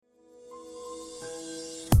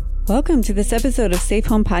Welcome to this episode of Safe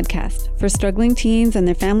Home Podcast for struggling teens and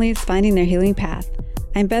their families finding their healing path.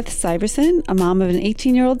 I'm Beth Syverson, a mom of an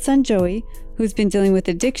 18-year-old son, Joey, who's been dealing with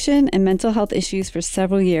addiction and mental health issues for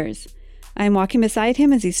several years. I am walking beside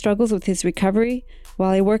him as he struggles with his recovery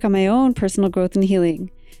while I work on my own personal growth and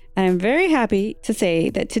healing. And I'm very happy to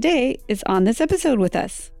say that today is on this episode with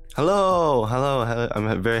us. Hello.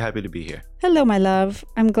 I'm very happy to be here. Hello, my love.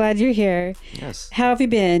 I'm glad you're here. Yes. How have you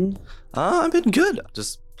been? I've been good.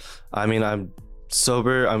 I'm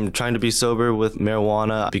sober. I'm trying to be sober with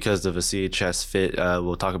marijuana because of a CHS fit.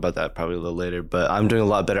 We'll talk about that probably a little later, but I'm doing a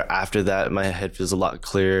lot better after that. My head feels a lot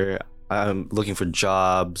clearer. I'm looking for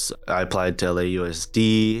jobs. I applied to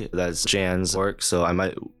LAUSD. That's Jan's work, so I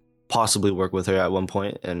might possibly work with her at one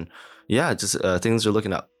point. And yeah, just things are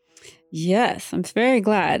looking up. Yes, I'm very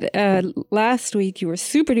glad. Last week, you were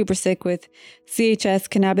super duper sick with CHS,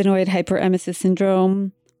 cannabinoid hyperemesis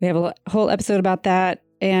syndrome. We have a whole episode about that.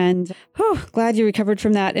 And glad you recovered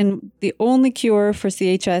from that. And the only cure for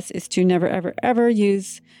CHS is to never, ever, ever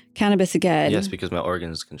use cannabis again. Yes, because my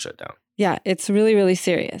organs can shut down. Yeah, it's really, really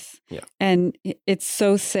serious. Yeah. And it's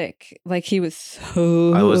so sick. Like he was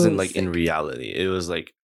so I wasn't sick. in reality. It was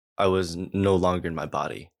like I was no longer in my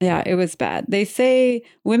body. Yeah, it was bad. They say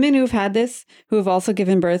women who've had this, who have also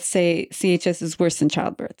given birth, say CHS is worse than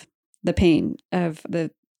childbirth, the pain of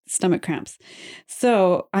the stomach cramps.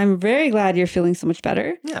 So I'm very glad you're feeling so much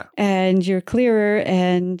better. Yeah. And you're clearer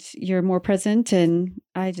and you're more present. And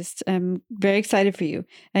I just am very excited for you.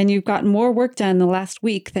 And you've gotten more work done the last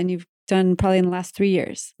week than you've done probably in the last 3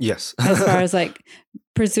 years. Yes. As far as like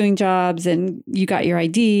pursuing jobs, and you got your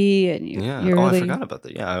ID and you're really I forgot about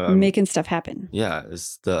that. Yeah. making stuff happen. Yeah.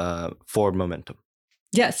 It's the forward momentum.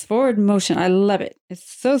 Yes, forward motion. I love it. It's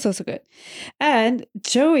so good. And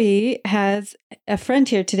Joey has a friend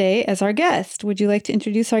here today as our guest. Would you like to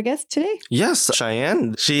introduce our guest today? Yes,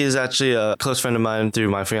 Cheyenne. She is actually a close friend of mine through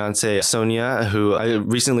my fiance, Sonia, who I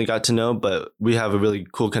recently got to know, but we have a really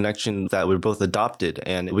cool connection that we're both adopted,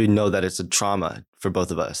 and we know that it's a trauma for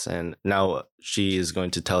both of us. And now she is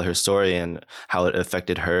going to tell her story and how it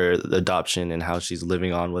affected her, the adoption, and how she's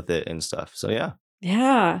living on with it and stuff. So yeah.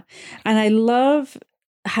 Yeah. And I love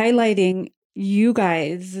highlighting you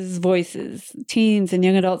guys' voices, teens and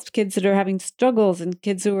young adults, kids that are having struggles and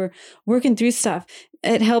kids who are working through stuff.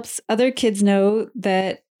 It helps other kids know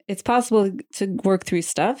that it's possible to work through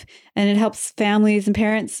stuff, and it helps families and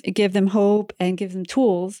parents give them hope and give them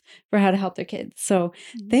tools for how to help their kids. So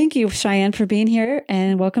thank you, Cheyenne, for being here,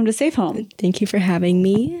 and welcome to Safe Home. Thank you for having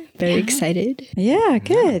me. Very excited. Yeah,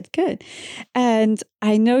 good. And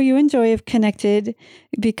I know you and Joy have connected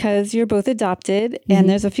because you're both adopted, and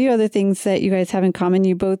there's a few other things that you guys have in common.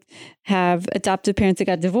 You both have adoptive parents that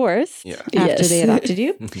got divorced after they adopted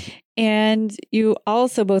you. And you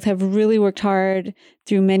also both have really worked hard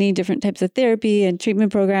through many different types of therapy and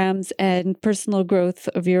treatment programs and personal growth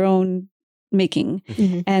of your own making.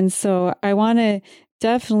 And so I want to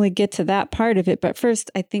definitely get to that part of it. But first,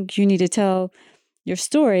 I think you need to tell your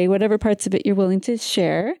story, whatever parts of it you're willing to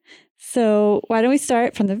share. So why don't we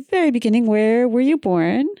start from the very beginning? Where were you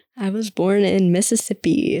born? I was born in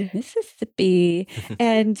Mississippi.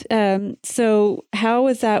 And so how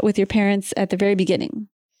was that with your parents at the very beginning?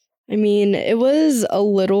 I mean, it was a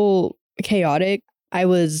little chaotic. I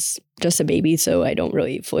was just a baby, so I don't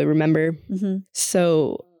really fully remember.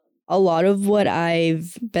 So a lot of what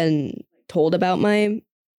I've been told about my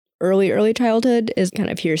early childhood is kind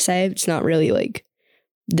of hearsay. It's not really like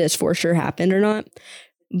this for sure happened or not.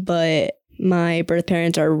 But my birth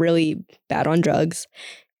parents are really bad on drugs,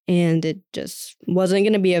 and it just wasn't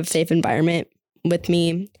going to be a safe environment with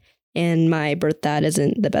me. And my birth dad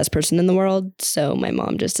isn't the best person in the world. So my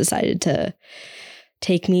mom just decided to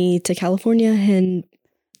take me to California and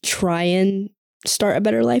try and start a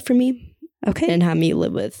better life for me. Okay. And have me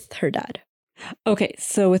live with her dad. Okay.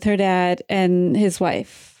 So with her dad and his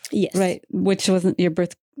wife. Yes. Right. Which wasn't your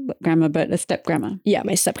birth grandma, but a step grandma. Yeah,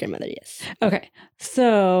 my step grandmother, yes. Okay.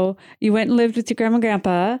 So you went and lived with your grandma and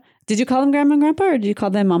grandpa. Did you call them grandma and grandpa, or did you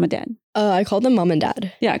call them mom and dad? I called them mom and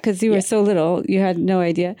dad. Yeah, because you were so little, you had no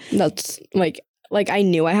idea. That's like I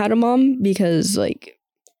knew I had a mom because like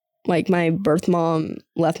my birth mom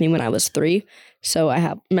left me when I was 3. So I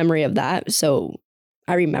have memory of that. So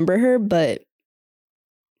I remember her, but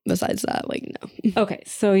besides that, no. Okay,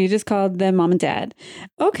 so you just called them mom and dad.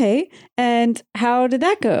 Okay, and how did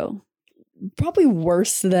that go? Probably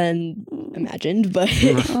worse than imagined, but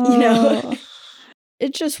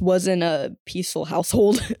it just wasn't a peaceful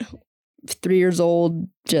household. 3 years old,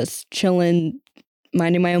 just chilling,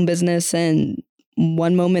 minding my own business, and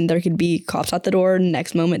one moment there could be cops at the door,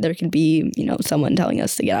 next moment there could be, someone telling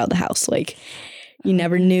us to get out of the house. You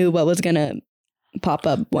never knew what was going to pop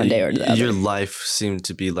up one day or the other. Your life seemed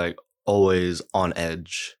to be like always on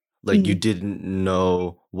edge. Like you didn't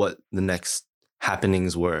know what the next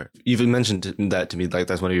happenings were. You even mentioned that to me, like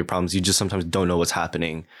that's one of your problems. You just sometimes don't know what's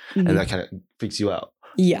happening, and that kind of freaks you out.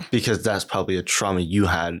 Yeah. Because that's probably a trauma you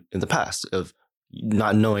had in the past of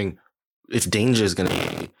not knowing if danger is going to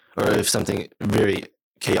be or if something very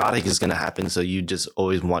chaotic is going to happen. So you just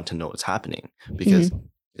always want to know what's happening because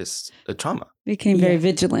it's a trauma. Became very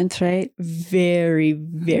vigilant, right? Very,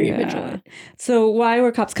 very vigilant. So why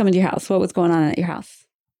were cops coming to your house? What was going on at your house?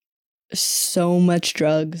 So much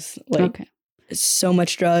drugs. Like so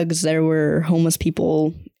much drugs. There were homeless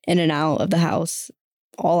people in and out of the house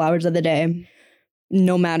all hours of the day.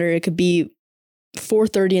 No matter, it could be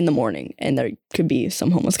 4:30 in the morning and there could be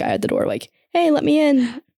some homeless guy at the door like, hey, let me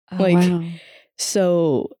in.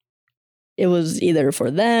 So it was either for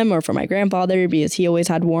them or for my grandfather because he always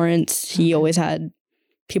had warrants. He always had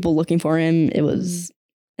people looking for him. It was,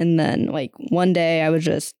 and then like one day I was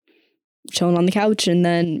just chilling on the couch and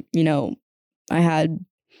then, you know, I had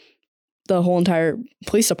the whole entire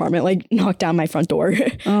police department like knock down my front door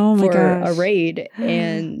for a raid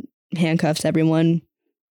and handcuffs everyone,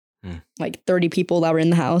 like 30 people that were in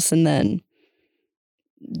the house, and then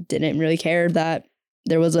didn't really care that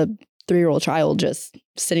there was a 3-year-old child just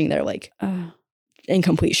sitting there like in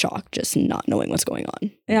complete shock, just not knowing what's going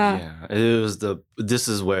on. Yeah. It was this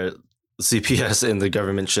is where CPS and the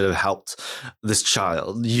government should have helped this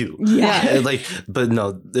child, you. Yeah. But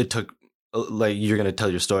no, it took, like, you're going to tell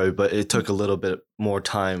your story, but it took a little bit more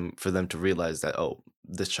time for them to realize that, oh,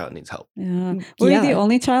 this child needs help. Yeah. Were you the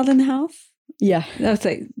only child in the house? Yeah. That's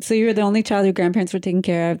like, so you were the only child your grandparents were taking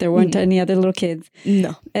care of. There weren't any other little kids.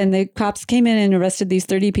 No. And the cops came in and arrested these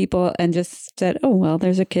 30 people and just said, oh, well,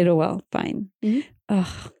 there's a kid. Oh, well, fine.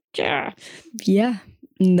 Oh, yeah. Yeah.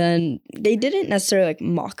 And then they didn't necessarily like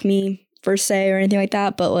mock me per se or anything like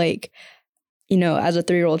that. But like, you know, as a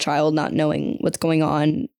 3-year-old child, not knowing what's going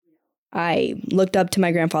on, I looked up to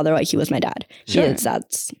my grandfather like he was my dad. Sure. Because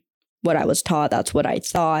that's what I was taught. That's what I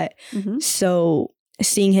thought. So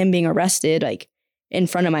seeing him being arrested like in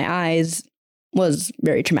front of my eyes was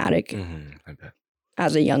very traumatic I bet.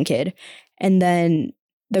 as a young kid. And then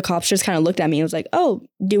the cops just kind of looked at me and was like, oh,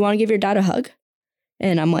 do you want to give your dad a hug?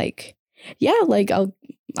 And I'm like, yeah, like I'll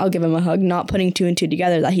give him a hug, not putting 2 and 2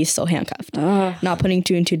 together that he's still handcuffed. Not putting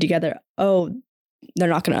 2 and 2 together. Oh, they're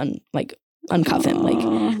not going to uncuff him. Like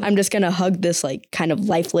I'm just going to hug this like kind of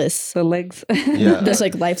lifeless, the legs. this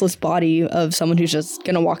like lifeless body of someone who's just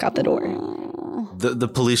going to walk out the door. The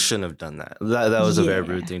police shouldn't have done that. That was a very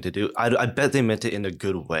rude thing to do. I bet they meant it in a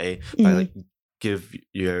good way by like give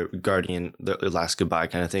your guardian the last goodbye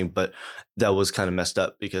kind of thing. But that was kind of messed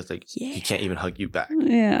up because like he can't even hug you back.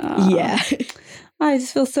 Yeah. I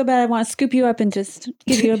just feel so bad. I want to scoop you up and just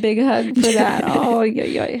give you a big hug for that. Oh,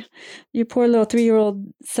 your poor little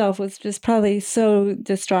 3-year-old self was just probably so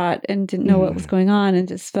distraught and didn't know what was going on and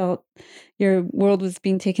just felt your world was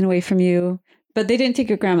being taken away from you. But they didn't take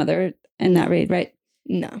your grandmother in that raid, right?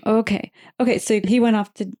 No. Okay. So he went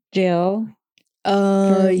off to jail.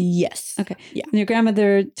 Yes. Okay. Yeah. And your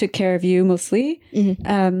grandmother took care of you mostly.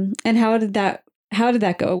 And how did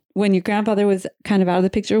that go? When your grandfather was kind of out of the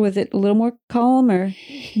picture, was it a little more calm or?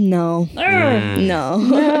 No.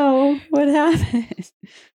 No. What happened?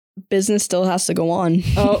 Business still has to go on.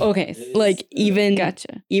 Oh, okay. Like even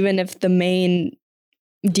if the main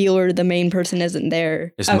dealer, the main person isn't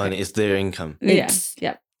there. It's money. It's their income. Yeah.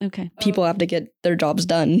 Okay. People have to get their jobs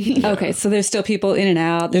done. Okay. So there's still people in and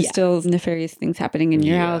out. There's still nefarious things happening in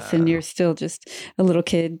your house and you're still just a little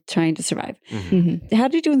kid trying to survive. How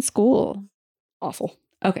did you do in school? Awful.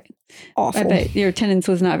 Okay. Awful. I bet your attendance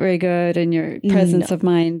was not very good and your presence of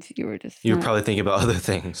mind, you were just You were probably thinking about other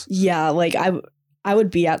things. Yeah. Like I would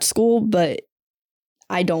be at school, but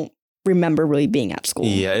I don't remember really being at school.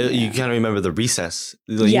 Yeah. You kind of remember the recess.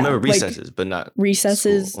 You remember recesses, but not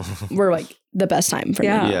recesses were like the best time for me.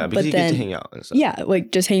 Yeah, because you get to hang out and stuff. Yeah,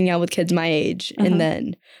 like just hanging out with kids my age. And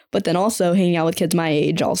then also hanging out with kids my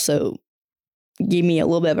age also gave me a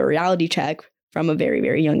little bit of a reality check from a very,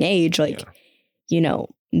 very young age. Like, you know,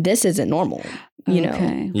 this isn't normal, you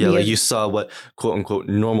know? Yeah, like you saw what quote unquote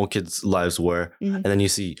normal kids' lives were. And then you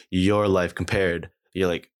see your life compared. You're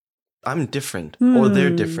like, I'm different or they're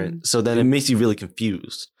different. So then it makes you really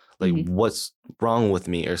confused. Like what's wrong with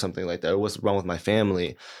me or something like that? Or what's wrong with my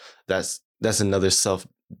family? That's another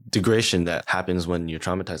self-degradation that happens when you're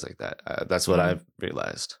traumatized like that. That's what I've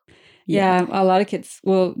realized. Yeah, a lot of kids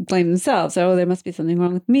will blame themselves. Oh, there must be something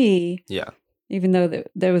wrong with me. Yeah. Even though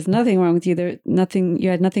there was nothing wrong with you. You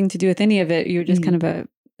had nothing to do with any of it. You were just kind of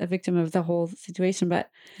a victim of the whole situation. But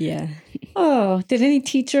Yeah. oh, did any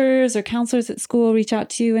teachers or counselors at school reach out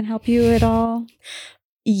to you and help you at all?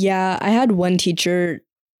 Yeah, I had one teacher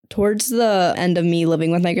towards the end of me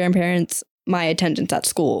living with my grandparents. My attendance at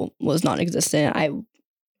school was non-existent. I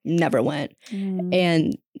never went.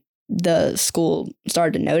 And the school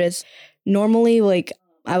started to notice. Normally, like,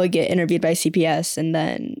 I would get interviewed by CPS and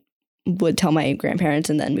then would tell my grandparents,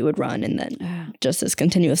 and then we would run, and then just this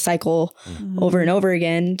continuous cycle over and over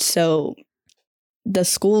again. So the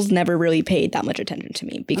schools never really paid that much attention to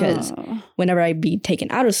me because whenever I'd be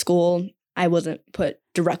taken out of school, I wasn't put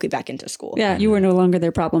directly back into school. Yeah, you were no longer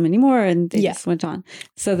their problem anymore, and they just went on.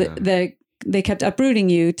 So they kept uprooting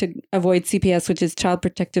you to avoid CPS, which is Child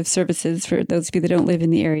Protective Services for those of you that don't live in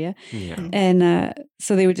the area. Yeah. And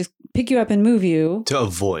so they would just pick you up and move you. To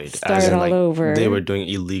avoid. Start all like, over. They were doing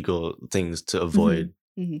illegal things to avoid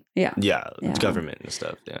government and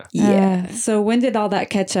stuff. Yeah. So when did all that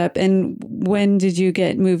catch up, and when did you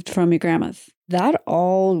get moved from your grandma's? That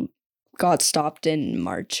all got stopped in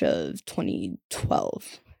March of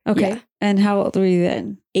 2012. Okay. Yeah. And how old were you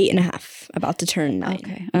then? 8.5, about to turn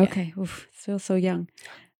 9. Okay. Oof, still so young.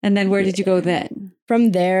 And then where did you go then?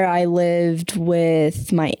 From there, I lived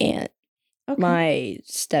with my aunt, my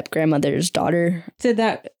step-grandmother's daughter. Did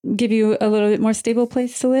that give you a little bit more stable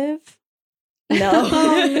place to live? No.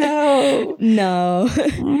 Oh, no.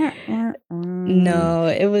 No,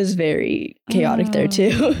 it was very chaotic there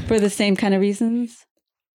too. For the same kind of reasons?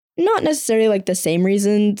 Not necessarily like the same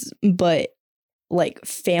reasons, but like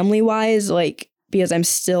family-wise, like because I'm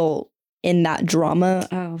still in that drama.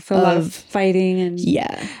 Oh, so a lot of fighting and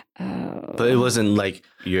But it wasn't like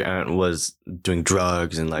your aunt was doing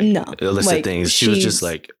drugs and like illicit things. She was just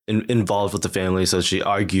like involved with the family, so she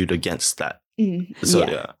argued against that. So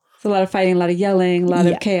So a lot of fighting, a lot of yelling, a lot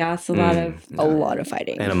of chaos, a lot of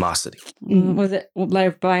fighting. Animosity. Was it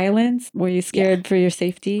like violence? Were you scared for your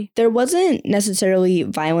safety? There wasn't necessarily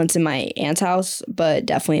violence in my aunt's house, but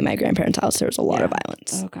definitely in my grandparents' house, there was a lot of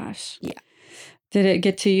violence. Oh, gosh. Yeah. Did it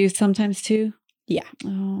get to you sometimes too? Yeah. Oh,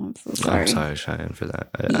 I'm so sorry. I'm sorry, Cheyenne, for that.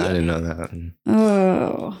 I didn't know that.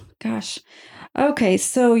 Oh, gosh. Okay,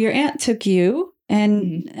 so your aunt took you,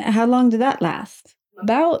 and how long did that last?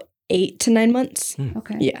 About 8 to 9 months.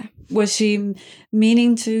 Okay. Yeah. Was she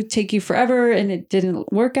meaning to take you forever and it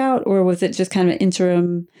didn't work out? Or was it just kind of an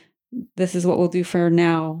interim, this is what we'll do for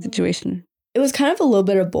now situation? It was kind of a little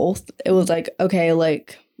bit of both. It was like, okay,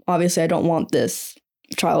 like, obviously I don't want this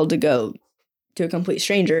child to go to a complete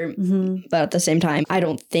stranger. But at the same time, I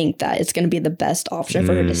don't think that it's going to be the best option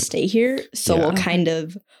for her to stay here. So we'll kind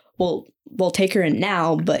of, we'll take her in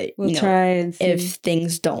now, but we'll try and see if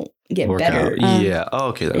things don't get Work better.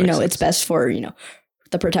 Okay. That makes sense. It's best for,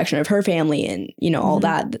 the protection of her family and, all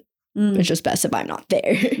that. It's just best if I'm not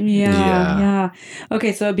there. Yeah.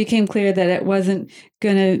 Okay, so it became clear that it wasn't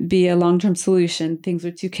going to be a long-term solution. Things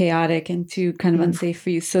were too chaotic and too kind of unsafe for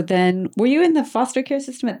you. So then, were you in the foster care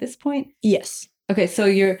system at this point? Yes. Okay, so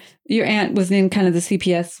your aunt was in kind of the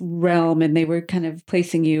CPS realm, and they were kind of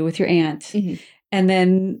placing you with your aunt. And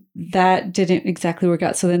then that didn't exactly work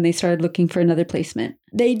out. So then they started looking for another placement.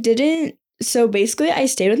 They didn't. So basically, I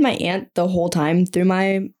stayed with my aunt the whole time through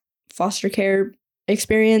my foster care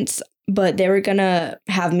experience, but they were gonna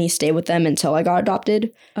have me stay with them until I got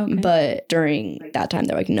adopted. Okay. But during that time,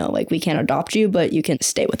 they're like, no, like, we can't adopt you, but you can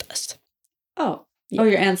stay with us. Oh. Yeah. Oh,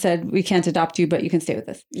 your aunt said, we can't adopt you, but you can stay with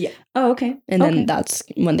us. Yeah. Oh, okay. And then that's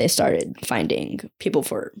when they started finding people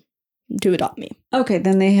to adopt me. Okay,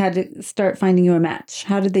 then they had to start finding you a match.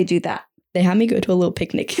 How did they do that? They had me go to a little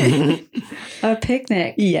picnic. A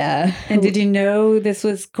picnic? Yeah. And did you know this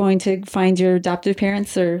was going to find your adoptive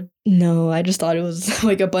parents, or? No, I just thought it was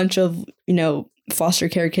like a bunch of, foster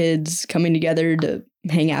care kids coming together to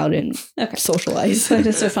hang out and socialize. So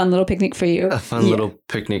just a fun little picnic for you. A fun little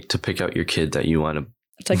picnic to pick out your kid that you want to.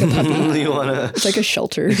 It's like a puppy. It's like a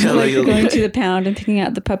shelter. Like you're going to the pound and picking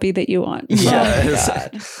out the puppy that you want. Yeah.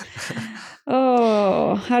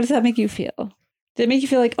 Oh, how does that make you feel? Did it make you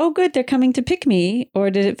feel like, oh, good, they're coming to pick me? Or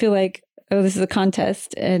did it feel like, oh, this is a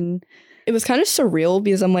contest? And it was kind of surreal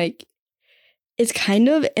because I'm like, it's kind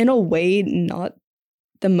of, in a way, not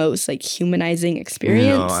the most like humanizing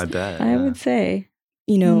experience. No, I bet. I would say.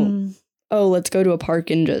 Oh, let's go to a park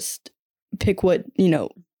and just pick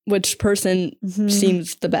which person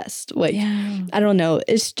seems the best. Like, I don't know.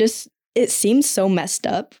 It's just, it seems so messed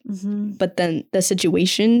up. But then the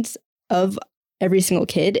situations of every single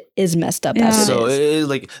kid is messed up Yeah. as it So is.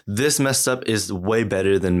 like this messed up is way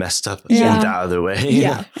better than messed up Yeah. the other way.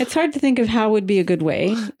 Yeah. It's hard to think of how would be a good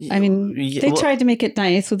way. I mean, Yeah, they well- tried to make it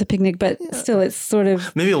nice with the picnic, but still, it's sort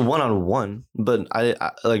of. Maybe a one-on-one, but I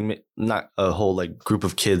like not a whole like group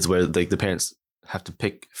of kids where like the parents have to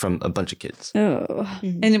pick from a bunch of kids. Oh.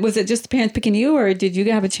 Mhm. And was it just the parents picking you, or did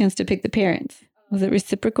you have a chance to pick the parents? Was it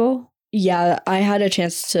reciprocal? Yeah, I had a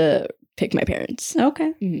chance to pick my parents.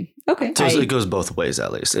 Okay. Mhm. Okay. So I- it goes both ways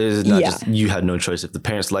at least. It's not Yeah. just you had no choice. If the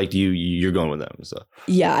parents liked you, you're going with them. So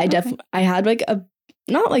Yeah, Okay. I had like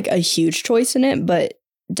not like a huge choice in it, but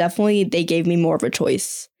definitely they gave me more of a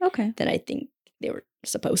choice Okay. than I think they were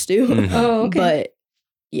supposed to. Mhm. Oh, okay. But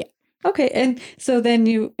Okay. And so then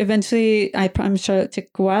you eventually, I'm sure it took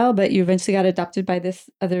a while, but you eventually got adopted by this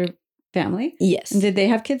other family. yes. And did they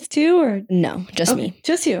have kids too, or No, just Okay, me.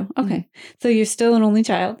 Just you. Okay. So you're still an only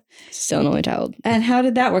child. Still an only child. And how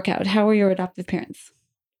did that work out? How were your adoptive parents?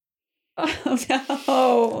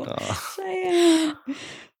 Oh no. Cheyenne.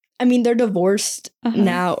 I mean, they're divorced Uh-huh.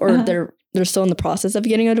 now, or Uh-huh. they're still in the process of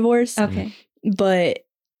getting a divorce. Okay. But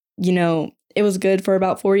you know, it was good for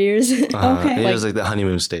about 4 years. Okay. it was like the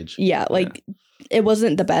honeymoon stage. Yeah, like it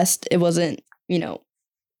wasn't the best. It wasn't,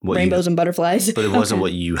 What rainbows and butterflies. but it wasn't Okay.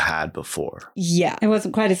 what you had before. Yeah. It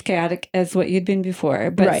wasn't quite as chaotic as what you'd been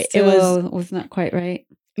before, but Right, it still was not quite right.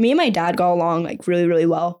 Me and my dad got along like really, really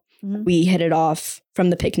well. Mhm. We hit it off from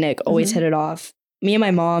the picnic, always Mhm. hit it off. Me and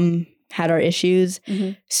my mom had our issues.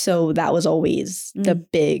 Mhm. So that was always the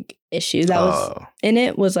big issue that was Oh. in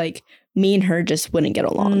it, was like me and her just wouldn't get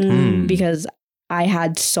along Mm. because I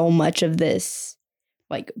had so much of this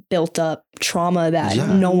like built up trauma that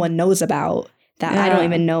Yeah. no one knows about, that I don't Yeah.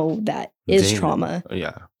 even know that is Damn. trauma.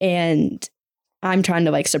 Yeah. And I'm trying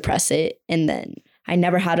to like suppress it. And then I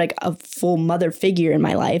never had like a full mother figure in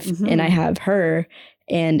my life, Mhm. and I have her,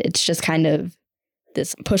 and it's just kind of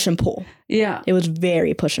this push and pull. Yeah. It was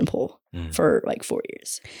very push and pull Mm. for like 4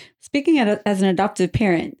 years. Speaking as an adoptive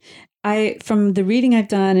parent, from the reading I've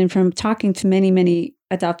done and from talking to many, many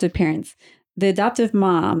adoptive parents, the adoptive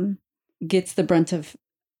mom gets the brunt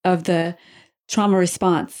of the trauma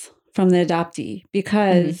response from the adoptee,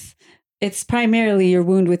 because it's primarily your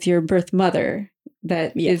wound with your birth mother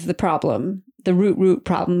that is the problem, the root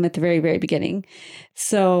problem at the very, very beginning.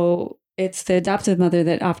 So it's the adoptive mother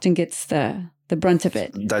that often gets the brunt of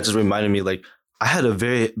it. That just reminded me, like, I had a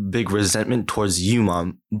very big resentment towards you,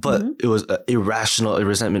 Mom, but Mhm. it was an irrational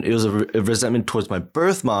resentment. It was a resentment towards my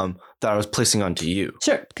birth mom that I was placing onto you.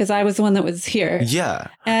 Sure, because I was the one that was here. Yeah.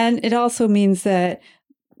 And it also means that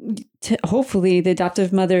hopefully the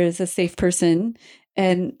adoptive mother is a safe person.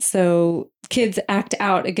 And so kids act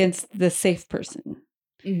out against the safe person.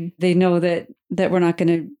 Mhm. They know that we're not going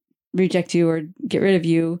to reject you or get rid of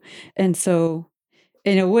you. And so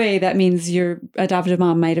in a way, that means your adoptive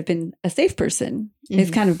mom might have been a safe person. It's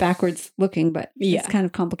Mhm. kind of backwards looking, but Yeah. it's kind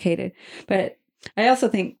of complicated. But I also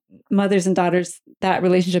think mothers and daughters, that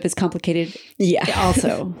relationship is complicated Yeah.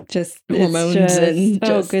 also. Just it's Hormones and oh,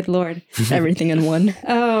 just- good Lord. Everything in one.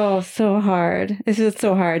 Oh, so hard. It's just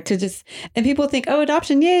so hard to just, and people think, oh,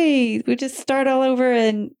 adoption, yay. We just start all over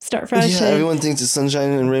and start fresh. Yeah, and- everyone thinks it's sunshine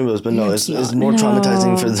and rainbows, but no, It's it's not. more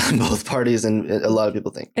traumatizing for No. both parties than a lot of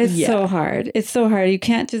people think. It's Yeah. so hard. It's so hard. You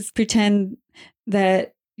can't just pretend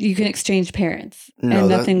that you can exchange parents No, and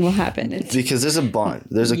that- nothing will happen. It's, Because there's a bond,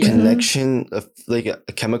 there's a Yeah. connection, of like a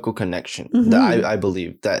chemical connection Mhm. that I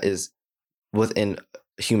believe that is within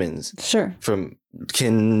humans sure. from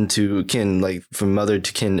kin to kin, like from mother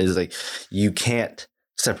to kin, is like you can't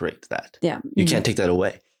separate that. Yeah. You can't take that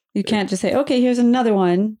away. You can't just say, okay, here's another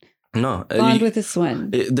one. No, Bond with this one.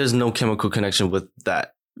 there's no chemical connection with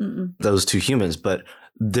Mm-mm. those two humans, but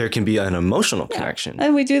there can be an emotional Yeah. connection.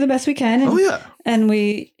 And we do the best we can. And, Oh yeah, and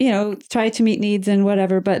we, try to meet needs and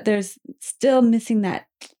whatever, but there's still missing that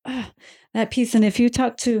piece. And if you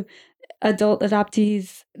talk to adult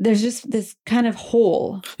adoptees, there's just this kind of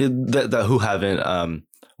hole. that who haven't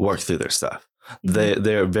worked through their stuff.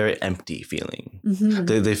 They're very empty feeling.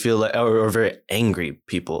 Mhm. They feel like or very angry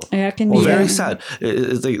people Yeah, it can or be very a- sad.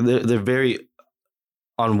 It's like they're very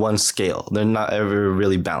on one scale. They're not ever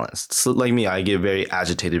really balanced. So like me, I get very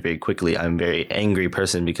agitated very quickly. I'm a very angry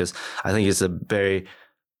person because I think it's a very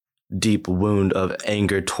deep wound of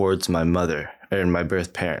anger towards my mother and my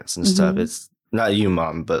birth parents and stuff. Mhm. It's not you,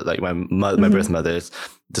 Mom, but like my Mhm. birth mother. It's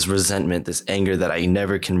this resentment, this anger that I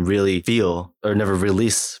never can really feel or never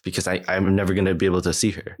release because I'm never going to be able to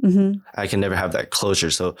see her. Mhm. I can never have that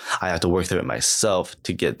closure. So I have to work through it myself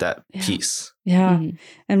to get that Yeah. peace. Yeah. Mhm.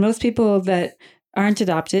 And most people that aren't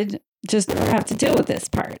adopted just have to deal with this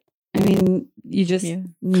part. I mean, you just you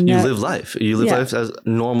live life. You live life as a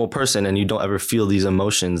normal person, and you don't ever feel these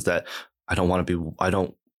emotions that I don't want to be.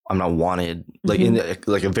 I'm not wanted. Like in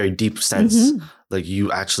like a very deep sense. Like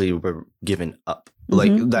you actually were given up.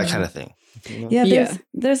 Like that kind of thing. You know? Yeah,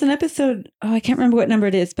 there's an episode, I can't remember what number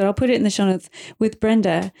it is, but I'll put it in the show notes, with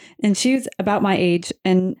Brenda, and she's about my age,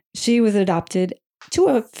 and she was adopted to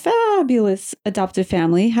a fabulous adoptive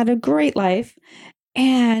family, had a great life,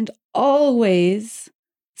 and always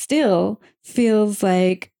still feels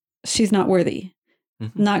like she's not worthy,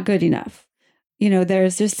 not good enough. You know,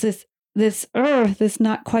 there's just this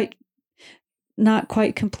not quite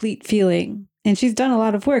complete feeling. And she's done a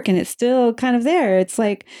lot of work, and it's still kind of there. It's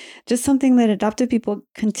like just something that adoptive people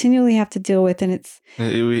continually have to deal with. And it's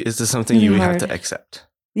just something really you have to accept.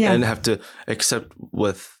 Yeah. And have to accept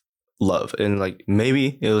with love. And like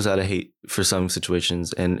maybe it was out of hate for some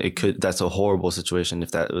situations, and that's a horrible situation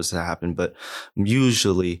if that was to happen. But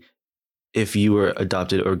usually if you were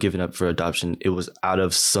adopted or given up for adoption, it was out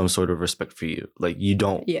of some sort of respect for you. Like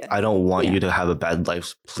I don't want you to have a bad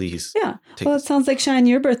life. Please. Yeah. Well, it sounds like Shine,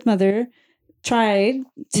 your birth mother tried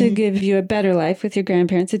to give you a better life with your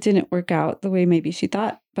grandparents. It didn't work out the way maybe she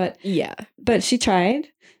thought, but she tried.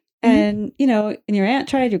 And, you know, and your aunt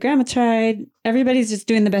tried, your grandma tried. Everybody's just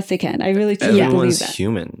doing the best they can. I really truly believe that. Everyone's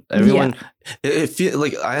human. Everyone, it feel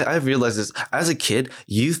like I've realized this. As a kid,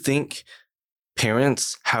 you think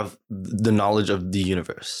parents have the knowledge of the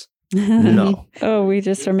universe. No. Oh, we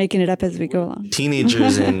just are making it up as we go along.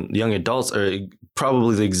 Teenagers and young adults are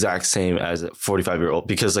probably the exact same as a 45-year-old,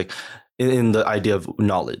 because like in the idea of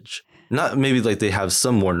knowledge. Not maybe like they have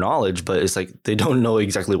some more knowledge, but it's like they don't know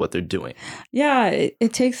exactly what they're doing. Yeah,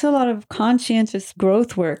 it takes a lot of conscientious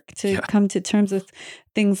growth work to come to terms with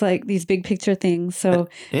things like these big picture things. So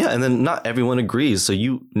and then not everyone agrees. So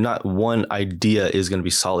not one idea is going to be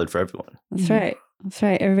solid for everyone. That's right. That's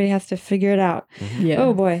right. Everybody has to figure it out. Yeah.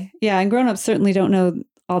 Oh boy. Yeah. And grown-ups certainly don't know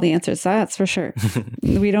all the answers. That's for sure.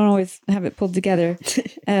 We don't always have it pulled together.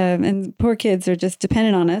 And poor kids are just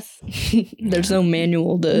dependent on us. There's no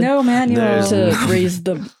manual to raise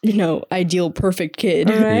the, ideal perfect kid.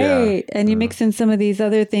 Right. Yeah. And you mix in some of these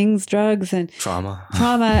other things, drugs and trauma.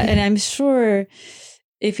 And I'm sure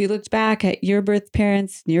if you looked back at your birth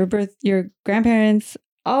parents, your grandparents,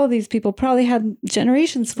 all of these people probably had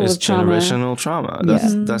generations full of trauma. Generational trauma.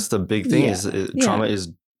 That's the big thing trauma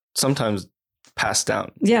is sometimes passed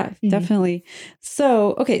down. Yeah, definitely.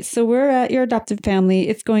 So, okay. So we're at your adoptive family.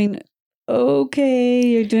 It's going okay.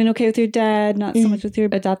 You're doing okay with your dad, not so much with your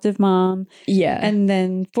adoptive mom. Yeah. And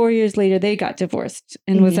then 4 years later, they got divorced.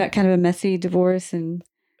 And was that kind of a messy divorce? And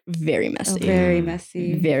very messy. Very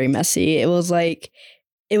messy. Very messy. It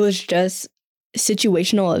was just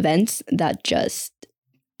situational events that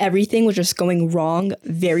everything was just going wrong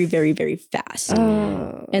very, very, very fast.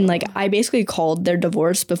 Oh. And like I basically called their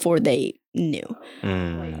divorce before they knew. Oh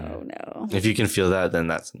no. If you can feel that, then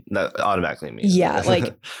that automatically means. Yeah,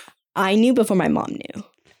 like I knew before my mom knew.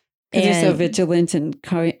 Because you're so vigilant and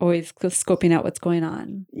always scoping out what's going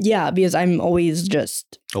on. Yeah, because I'm always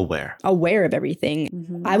just aware of everything.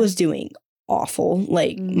 Mm-hmm. I was doing awful.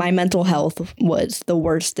 Like my mental health was the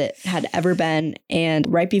worst it had ever been. And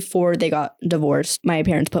right before they got divorced, my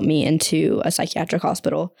parents put me into a psychiatric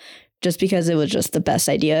hospital just because it was just the best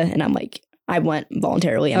idea. And I'm like, I went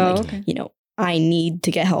voluntarily. I'm I need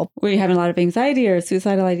to get help. Were you having a lot of anxiety or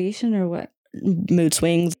suicidal ideation or what? Mood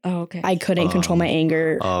swings. Oh, okay. I couldn't control my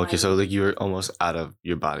anger. Oh, okay. So like you were almost out of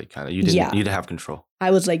your body, kind of. You didn't have control.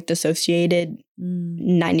 I was like dissociated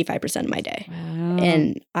 95% of my day. Wow.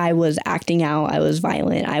 And I was acting out. I was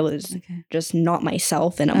violent. I was just not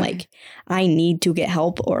myself. And I'm like, I need to get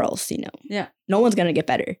help or else, no one's going to get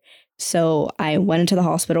better. So I went into the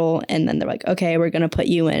hospital and then they're like, okay, we're going to put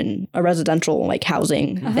you in a residential like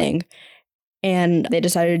housing thing. And they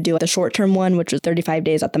decided to do the short-term one, which was 35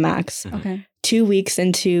 days at the max. Okay. 2 weeks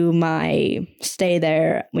into my stay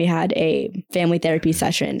there, we had a family therapy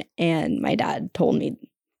session. And my dad told me,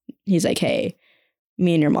 he's like, hey,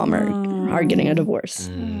 me and your mom are getting a divorce.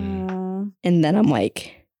 And then I'm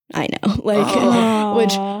like, I know.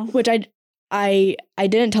 Like, which I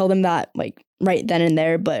didn't tell them that like right then and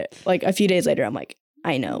there. But like a few days later, I'm like,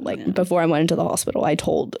 I know, like before I went into the hospital, I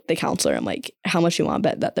told the counselor, I'm like, how much you want to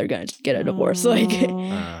bet that they're going to get a divorce? Like,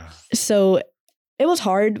 so it was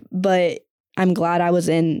hard, but I'm glad I was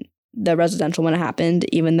in the residential when it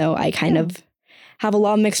happened, even though I kind of have a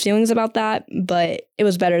lot of mixed feelings about that. But it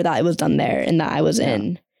was better that it was done there and that I was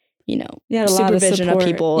in, supervision of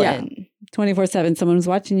people and 24/7. Someone was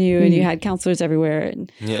watching you and you had counselors everywhere. And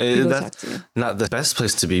that's not the best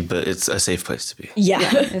place to be, but it's a safe place to be. Yeah.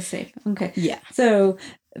 It's safe. Okay. Yeah. So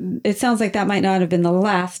it sounds like that might not have been the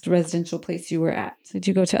last residential place you were at. Did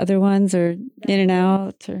you go to other ones or in and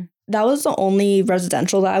out? Or That was the only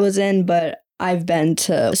residential that I was in, but I've been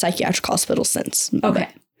to psychiatric hospitals since. Okay.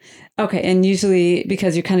 Okay. And usually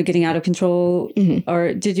because you're kind of getting out of control,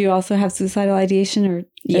 or did you also have suicidal ideation or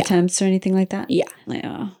attempts or anything like that? Yeah.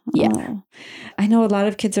 Yeah. Yeah. Oh. I know a lot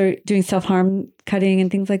of kids are doing self-harm cutting and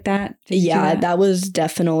things like that. Did you do that? That was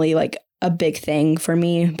definitely like a big thing for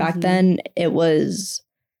me back then. It was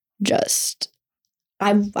just,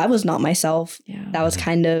 I was not myself. Yeah. That was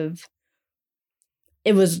kind of,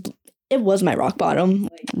 it was my rock bottom.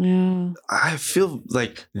 Yeah. I feel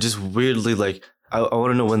like just weirdly like I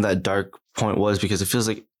want to know when that dark point was, because it feels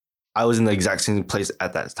like I was in the exact same place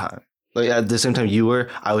at that time. Like at the same time you were,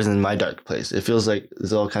 I was in my dark place. It feels like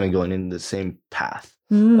it's all kind of going in the same path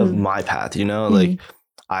of my path, you know? Like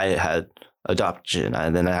I had adoption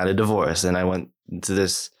and then I had a divorce and I went into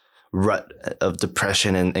this rut of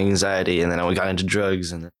depression and anxiety, and then I got into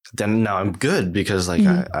drugs, and then now I'm good because like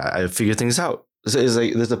I figured things out. So it's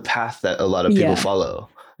like there's a path that a lot of people follow.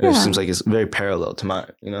 It seems like it's very parallel to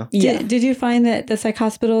mine, you know? Yeah. Did you find that the psych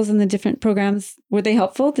hospitals and the different programs, were they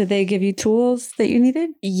helpful? Did they give you tools that you needed?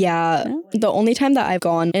 Yeah. The only time that I've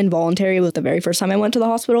gone involuntary was the very first time I went to the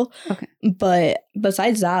hospital. Okay. But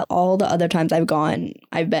besides that, all the other times I've gone,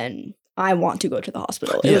 I want to go to the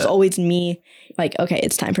hospital. It was always me like, okay,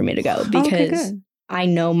 it's time for me to go, because I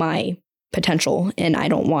know my potential and I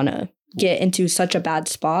don't want to get into such a bad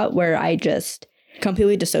spot where I just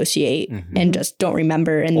completely dissociate and just don't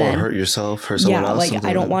remember, and or then hurt yourself, hurt someone else. Like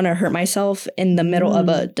I don't want to hurt myself in the middle of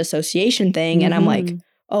a dissociation thing, and I'm like,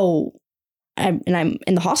 oh, I'm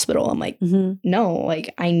in the hospital. I'm like, no,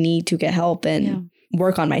 like I need to get help and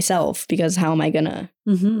work on myself, because how am I gonna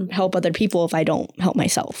help other people if I don't help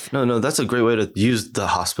myself? No, that's a great way to use the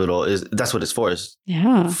hospital. That's what it's for, is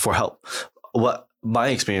for help. What my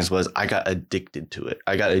experience was, I got addicted to it.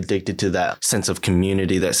 I got addicted to that sense of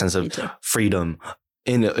community, that sense of freedom,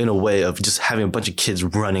 in a way of just having a bunch of kids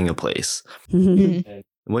running a place.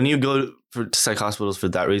 When you go to psych hospitals for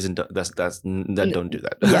that reason, don't do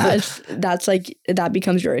that. That's like, that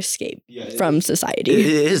becomes your escape from society. It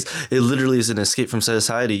is. It literally is an escape from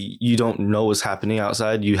society. You don't know what's happening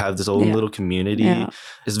outside. You have this own little community.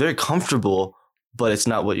 It's very comfortable, but it's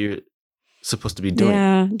not what you're supposed to be doing.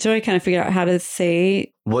 Yeah. Joy kind of figured out how to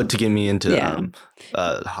say what to get me into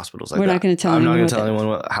hospitals like We're that. not going to tell I'm anyone. not going to tell anyone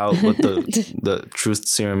what the truth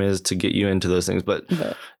serum is to get you into those things, but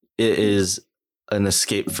it is an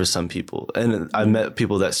escape for some people. And I met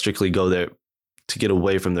people that strictly go there to get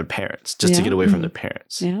away from their parents, just to get away from their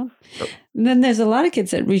parents. Yeah. And then there's a lot of kids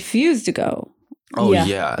that refuse to go. Oh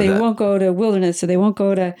yeah. They won't go to wilderness, or they won't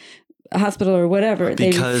go to a hospital or whatever. They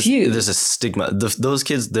because refuse. There's a stigma. Those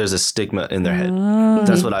kids, there's a stigma in their head.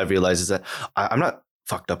 That's what I've realized, is that I'm not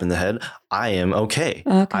fucked up in the head. I am okay.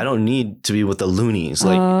 I don't need to be with the loonies.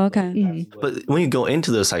 Like, But when you go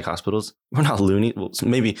into those psych hospitals, we're not loony. Well,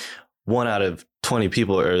 maybe 1 out of 20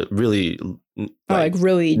 people are really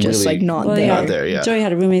really not there. Not there. Yeah. Joey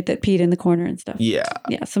had a roommate that peed in the corner and stuff. Yeah.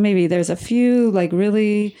 Yeah. So maybe there's a few like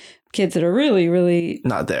really kids that are really, really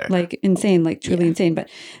not there, like insane, like truly insane. But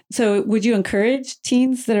so would you encourage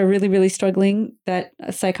teens that are really, really struggling that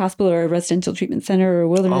a psych hospital or a residential treatment center or a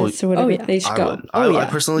wilderness or whatever, they should go? I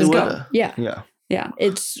personally would. Go. Yeah.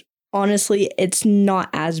 It's honestly, it's not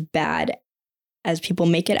as bad as people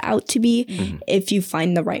make it out to be if you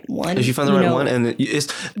find the right one. If you find the right one, and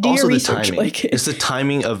it's also the timing. It's the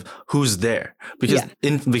timing of who's there.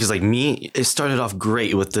 Because like me, it started off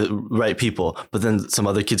great with the right people, but then some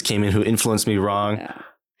other kids came in who influenced me wrong,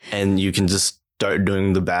 and you can just start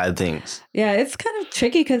doing the bad things. Yeah, it's kind of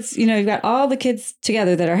tricky because, you've got all the kids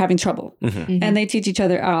together that are having trouble and they teach each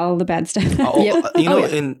other all the bad stuff.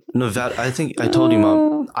 In Nevada, I think I told you,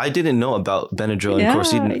 Mom, I didn't know about Benadryl and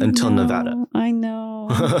Chlorcidin until Nevada. I know.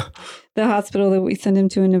 The hospital that we sent him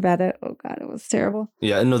to in Nevada. Oh God, it was terrible.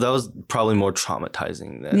 Yeah, no, that was probably more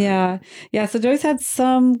traumatizing than. Yeah. So Joyce had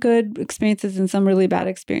some good experiences and some really bad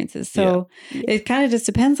experiences. So it kind of just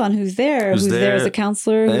depends on who's there. Who's there as a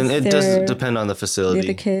counselor. And it does depend on the facility.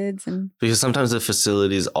 The kids. Because sometimes the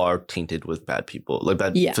facilities are tainted with bad people, like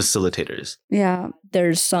bad facilitators. Yeah.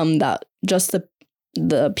 There's some that just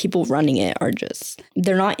the people running it are just,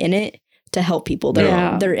 they're not in it to help people.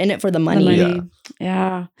 They're in it for the money.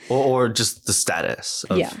 Yeah. Or just the status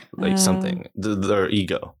of something, their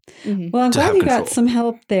ego. Well, I'm glad you got some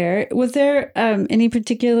help there. Was there any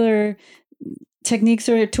particular techniques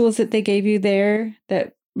or tools that they gave you there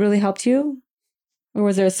that really helped you? Or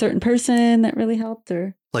was there a certain person that really helped?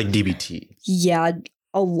 Or like DBT? Yeah,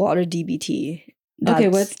 a lot of DBT. Okay,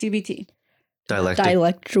 what's DBT?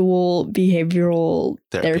 Dialectical behavioral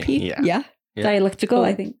therapy. Yeah. Dialectical,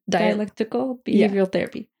 I think. Dialectical behavioral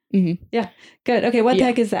therapy. Mm-hmm. Yeah. Good. Okay. What the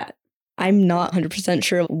heck is that? I'm not 100%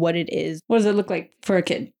 sure what it is. What does it look like for a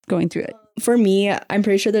kid going through it? For me, I'm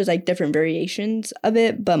pretty sure there's like different variations of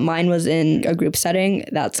it, but mine was in a group setting.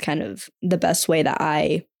 That's kind of the best way that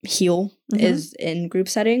I heal is in group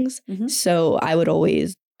settings. Mm-hmm. So I would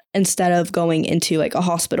always, instead of going into like a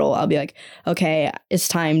hospital, I'll be like, okay, it's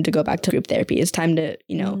time to go back to group therapy. It's time to,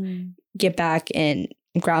 get back and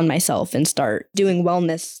ground myself and start doing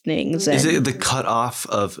wellness things. Is it the cutoff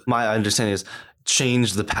of, my understanding is,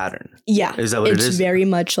 change the pattern? Yeah. Is that what it is? It's very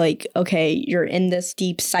much like, okay, you're in this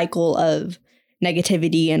deep cycle of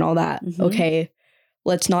negativity and all that. Mm-hmm. Okay,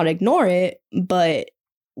 let's not ignore it, but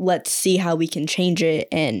let's see how we can change it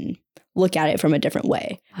and look at it from a different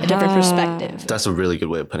way, a different perspective. That's a really good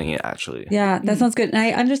way of putting it, actually. Yeah, that sounds good. And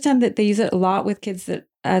I understand that they use it a lot with kids that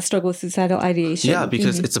struggle with suicidal ideation. Yeah,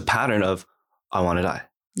 because it's a pattern of, I want to die.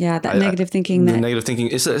 Yeah, that negative thinking. The negative thinking,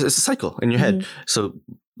 it's a cycle in your head. So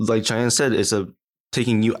like Cheyenne said, it's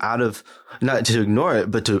taking you out of, not to ignore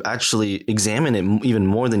it, but to actually examine it even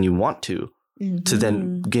more than you want to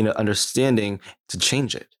then gain an understanding to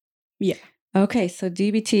change it. Yeah. Okay, so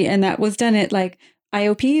DBT, and that was done at like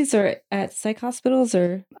IOPs or at psych hospitals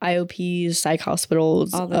or? IOPs, psych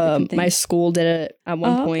hospitals. My school did it at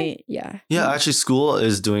one point. Yeah. Yeah, actually school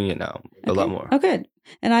is doing it now a lot more. Oh, good.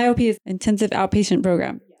 And IOP is intensive outpatient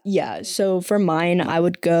program. Yeah. So for mine, I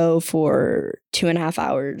would go for 2.5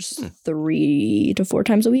 hours, 3 to 4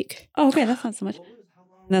 times a week. Oh, okay. That's not so much.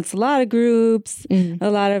 That's a lot of groups, they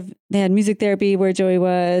had music therapy where Joey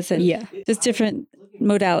was, and just different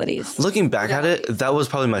modalities. Looking back at it, that was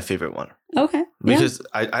probably my favorite one. Okay. Because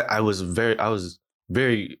I was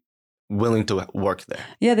very willing to work there.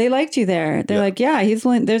 Yeah, they liked you there. They're like, yeah, he's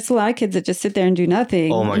willing. There's a lot of kids that just sit there and do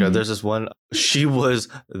nothing. Oh my God. There's this one. She was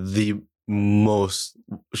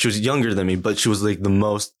she was younger than me, but she was like the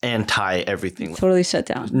most anti everything. Totally shut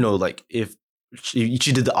down. No, like if she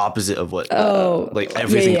did the opposite of what,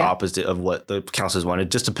 everything opposite of what the counselors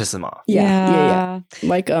wanted, just to piss them off. Yeah.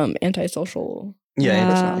 Like antisocial.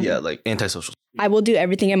 Like antisocial. I will do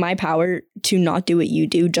everything in my power to not do what you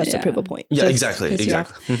do just to prove a point. Yeah, exactly.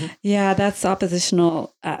 Yeah, that's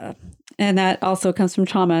oppositional. And that also comes from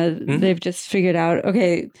trauma. They've just figured out,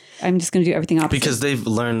 okay, I'm just going to do everything opposite. Because they've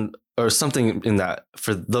learned, or something in that,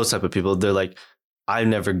 for those type of people, they're like, I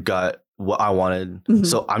never got what I wanted,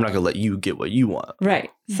 so I'm not going to let you get what you want.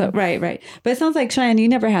 Right. So, right. But it sounds like, Cheyenne, you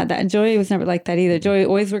never had that. And Joey was never like that either. Joey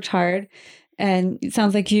always worked hard. And it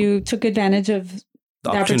sounds like you took advantage of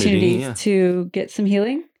the opportunity to get some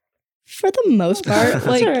healing. For the most part,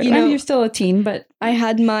 like, sure. You're still a teen, but I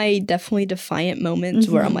had my definitely defiant moments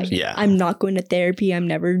where I'm like, I'm not going to therapy. I'm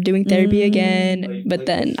never doing therapy again. But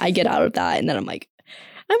then I get out of that and then I'm like,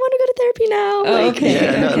 I want to go to therapy now.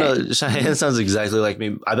 Okay. No. Cheyenne sounds exactly like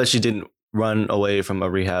me. I bet she didn't run away from a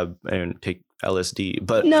rehab and take LSD,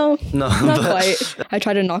 but no, not quite. I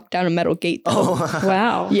tried to knock down a metal gate though. Oh,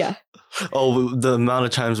 wow. Yeah. Oh, the amount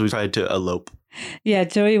of times we tried to elope. Yeah,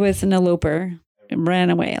 Joey was an eloper and ran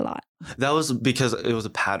away a lot. That was because it was a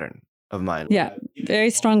pattern of mine. Yeah, very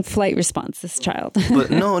strong flight response, this child.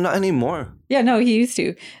 But no, not anymore. Yeah, no, he used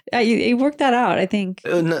to. He worked that out, I think.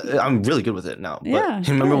 I'm really good with it now. But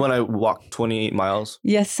remember when I walked 28 miles?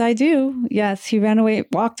 Yes, I do. Yes, he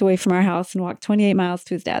walked away from our house and walked 28 miles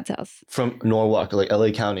to his dad's house. From Norwalk, like LA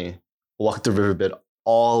County, walked the riverbed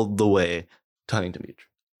all the way to Huntington Beach.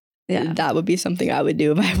 Yeah. That would be something I would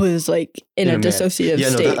do if I was like in a dissociative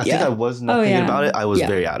state. I think I was not thinking about it. I was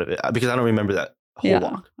very out of it because I don't remember that whole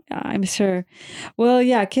walk. Yeah, I'm sure. Well,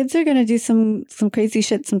 yeah, kids are going to do some crazy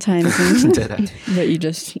shit sometimes. But you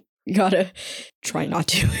just gotta try not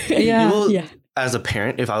to. As a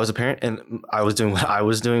parent, if I was a parent and I was doing what I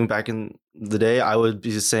was doing back in the day, I would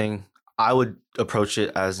be just saying, I would approach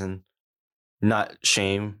it as in not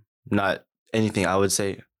shame, not anything. I would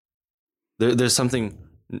say there's something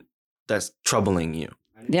that's troubling you.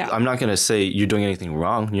 Yeah. I'm not going to say you're doing anything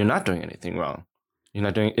wrong. You're not doing anything wrong. You're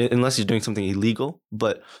not doing it unless you're doing something illegal,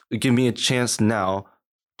 but give me a chance now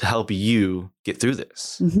to help you get through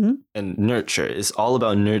this and nurture. It's all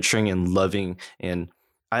about nurturing and loving. And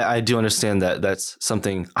I do understand that that's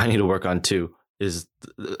something I need to work on too, is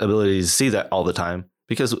the ability to see that all the time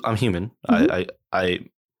because I'm human. I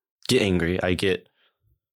get angry. I get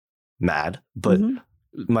mad, but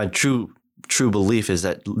my true belief is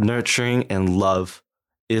that nurturing and love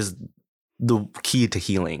is the key to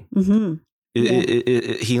healing.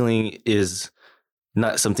 Healing is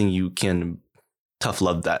not something you can tough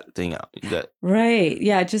love that thing out. Right.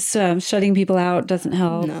 Yeah. Just shutting people out doesn't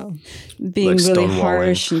help. No. Being Like really stonewalling.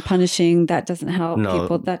 harsh and punishing, that doesn't help No,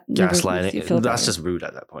 people. That never makes you gaslighting. feel That's better. just rude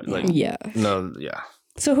at that point. Yeah. Like, Yeah. no, yeah.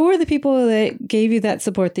 So who are the people that gave you that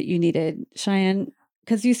support that you needed, Cheyenne?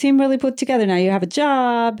 Because you seem really put together now. You have a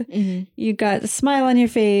job. Mm-hmm. You got a smile on your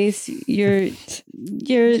face. You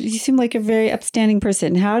seem like a very upstanding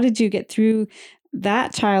person. How did you get through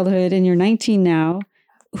that childhood? And you're 19 now.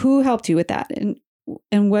 Who helped you with that?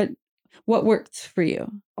 And what worked for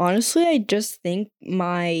you? Honestly, I just think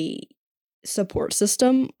my support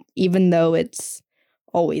system, even though it's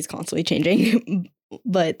always constantly changing,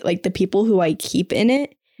 but like the people who I keep in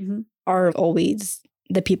it Mhm. are always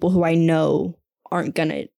the people who I know aren't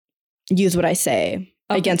gonna use what I say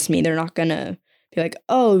Okay. against me. They're not gonna be like,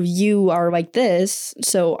 "Oh, you are like this,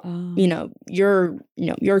 so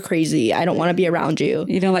you're crazy. I don't want to be around you."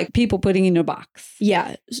 You don't like people putting you in a box.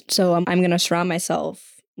 Yeah, so I'm gonna surround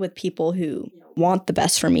myself with people who want the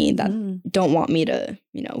best for me, that don't want me to,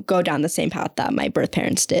 go down the same path that my birth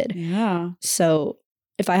parents did. Yeah. So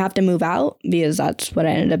if I have to move out, because that's what I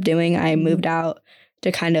ended up doing, I moved out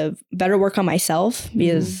to kind of better work on myself,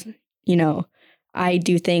 because, I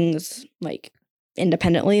do things like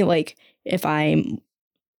independently. Like if I'm,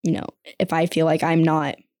 if I feel like I'm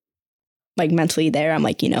not like mentally there, I'm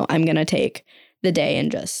like, I'm going to take the day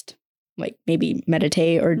and just like maybe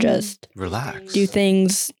meditate or just Relax. do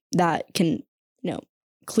things that can,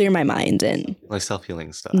 clear my mind and Like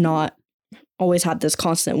self-healing stuff. not always have this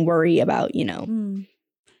constant worry about, Mm.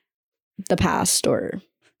 the past or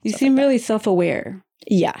You stuff seem like that. really self-aware.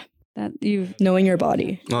 Yeah, That you've knowing your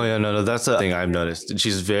body. Oh yeah, no, that's the thing I've noticed.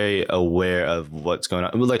 She's very aware of what's going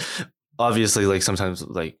on. Like, obviously, like sometimes,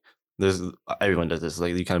 like everyone does this.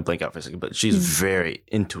 Like you kind of blank out for a second, but she's very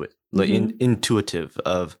into it, like intuitive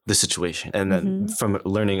of the situation, and then from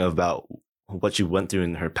learning about what she went through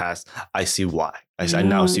in her past, I see why. I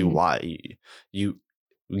now see why you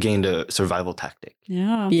gained a survival tactic.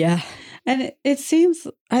 Yeah. Yeah. And it seems,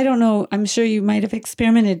 I don't know, I'm sure you might have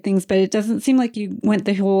experimented things, but it doesn't seem like you went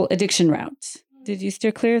the whole addiction route. Did you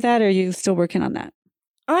steer clear of that, or are you still working on that?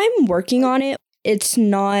 I'm working on it. It's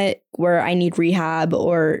not where I need rehab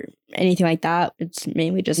or anything like that. It's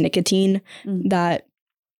mainly just nicotine that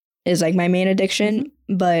is like my main addiction.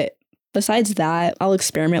 But besides that, I'll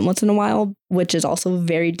experiment once in a while, which is also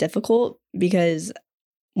very difficult because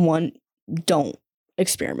one, don't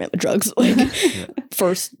experiment with drugs. Like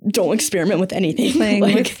first, don't experiment with anything. Playing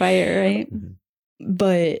like, with fire, right?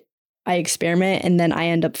 But I experiment and then I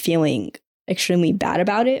end up feeling extremely bad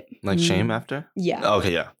about it. Like shame after? Yeah. Oh,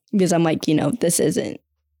 okay, yeah. Because I'm like, this isn't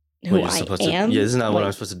who What you're I supposed am. to. Yeah, this is not what Like,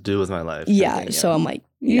 I'm supposed to do with my life. kind of Yeah. thing, So I'm like,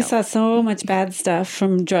 You saw so much bad stuff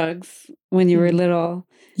from drugs when you were little.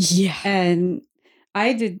 yeah. And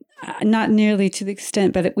I did, not nearly to the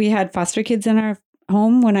extent, but we had foster kids in our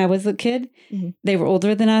home when I was a kid. Mhm. They were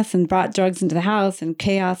older than us and brought drugs into the house and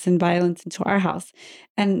chaos and violence into our house.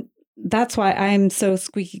 And that's why I'm so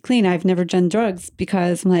squeaky clean. I've never done drugs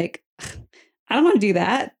because I'm like, I don't want to do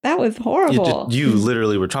that. That was horrible. You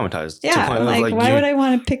literally were traumatized. To the Yeah. point I'm of, like, why would I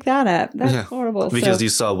want to pick that up? That's Yeah, horrible. Because So- you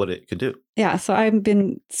saw what it could do. yeah, so I've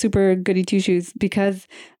been super goody two shoes because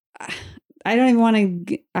I don't even want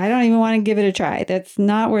to. I don't even want to give it a try. That's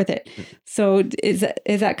not worth it. So is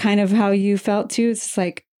that kind of how you felt too? It's just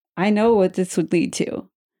like I know what this would lead to.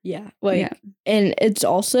 Yeah. Like, Yeah. and it's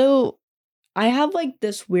also, I have like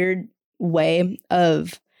this weird way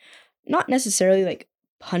of not necessarily like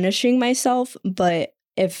punishing myself, but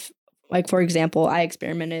if, like, for example, I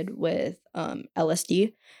experimented with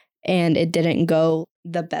LSD and it didn't go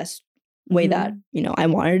the best way that, I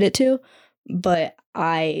wanted it to, but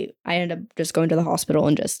I ended up just going to the hospital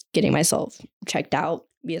and just getting myself checked out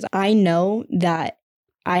because I know that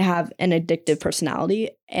I have an addictive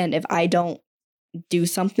personality, and if I don't do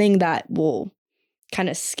something that will kind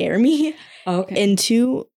of scare me Okay.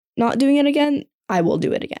 into not doing it again, I will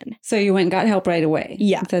do it again. So you went and got help right away.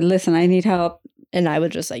 Yeah. Said, listen, I need help. And I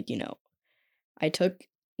was just like, I took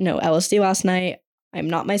LSD last night. I'm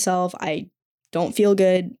not myself. I don't feel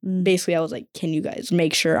good. Basically, I was like, can you guys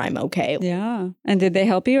make sure I'm okay? Yeah. And did they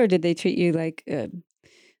help you, or did they treat you like an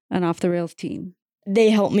off the rails teen? They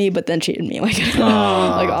helped me, but then treated me like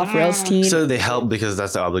like off rails teen. So they help because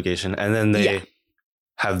that's the obligation. And then they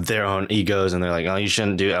have their own egos and they're like, oh, you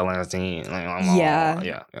shouldn't do LSD. Like, oh,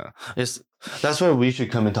 Yeah. That's where we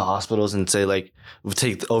should come into hospitals and say, like, we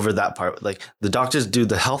take over that part. Like, the doctors do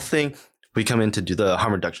the health thing. We come in to do the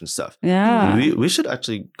harm reduction stuff. Yeah. We should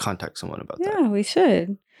actually contact someone about that. Yeah, we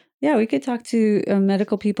should. Yeah, we could talk to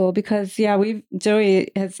medical people because,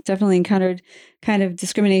 Joey has definitely encountered kind of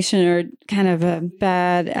discrimination or kind of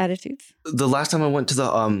bad attitudes. The last time I went to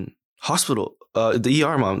the hospital, the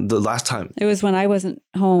ER, Mom, the last time. It was when I wasn't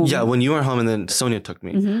home. Yeah, when you weren't home and then Sonia took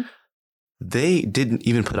me. Mm-hmm. They didn't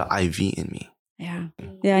even put an IV in me. Yeah.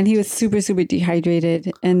 Yeah, and he was super, super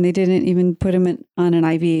dehydrated and they didn't even put him on an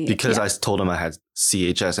IV. Because I told him I had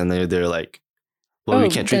CHS and they're like, well, we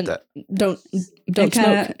can't treat that. Don't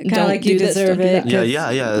kinda, smoke. Kind of like you deserve it.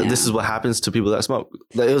 Yeah. This is what happens to people that smoke.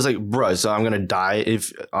 It was like, bro, so I'm going to die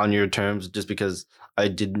if on your terms just because I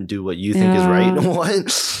didn't do what you think is right.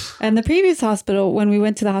 What? And the previous hospital, when we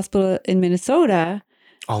went to the hospital in Minnesota,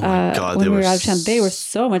 oh my God, when we were out of town, they were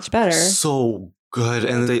so much better. So good.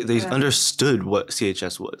 And they understood what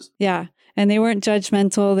CHS was. Yeah. And they weren't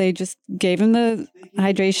judgmental. They just gave him the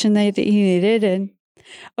hydration that he needed. And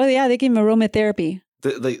they gave him aromatherapy.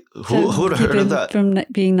 Who would have heard of that? From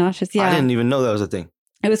being nauseous. Yeah. I didn't even know that was a thing.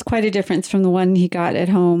 It was quite a difference from the one he got at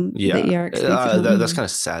home. Yeah. The ER experience. That's kind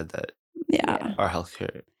of sad that our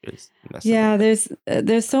healthcare is messed up. Yeah,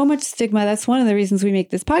 there's so much stigma. That's one of the reasons we make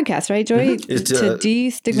this podcast, right, Joey? Mm-hmm. It's, to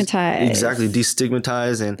destigmatize. Exactly,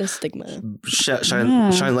 destigmatize and the stigma.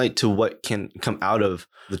 Shine light to what can come out of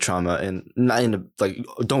the trauma, and not in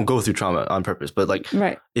don't go through trauma on purpose, but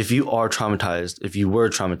right. If you are traumatized, if you were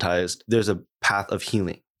traumatized, there's a path of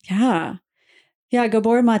healing. Yeah. Yeah,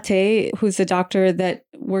 Gabor Mate, who's a doctor that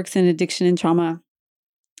works in addiction and trauma.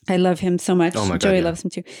 I love him so much. Oh my God, Joey loves him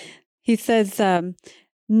too. He says,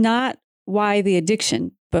 not why the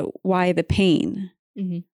addiction, but why the pain.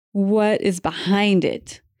 Mm-hmm. What is behind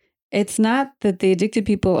it? It's not that the addicted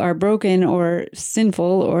people are broken or sinful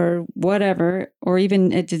or whatever, or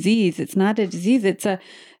even a disease. It's not a disease. It's a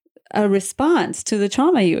response to the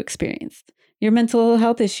trauma you experienced. Your mental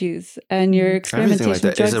health issues and your experimentation everything like that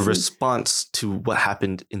with drugs is a response to what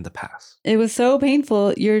happened in the past. It was so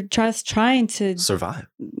painful. You're just trying to survive.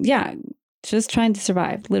 Yeah, just trying to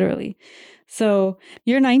survive, literally. So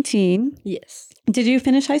you're 19. Yes. Did you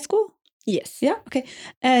finish high school? Yes. Yeah. Okay.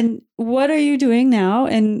 And what are you doing now?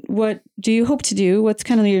 And what do you hope to do? What's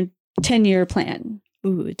kind of your 10-year plan?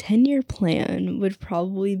 Ooh, 10-year plan would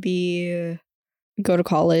probably be go to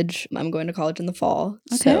college. I'm going to college in the fall.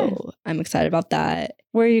 Okay. So I'm excited about that.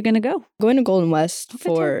 Where are you going to go? Going to Golden West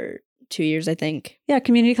for 2 years, I think. Yeah,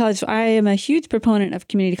 community college. I am a huge proponent of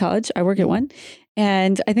community college. I work at one.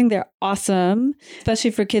 And I think they're awesome,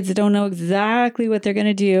 especially for kids that don't know exactly what they're going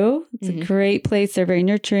to do. It's a great place. They're very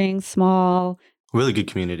nurturing, small. Really good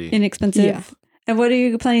community. Inexpensive. Yeah. And what are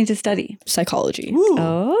you planning to study? Psychology. Ooh.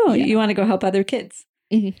 Oh, you want to go help other kids?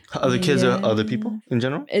 Mm-hmm. Other kids or other people in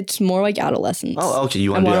general? It's more like adolescents. Oh, okay.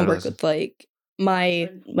 You I want to work with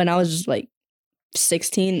when I was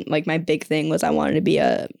 16, my big thing was I wanted to be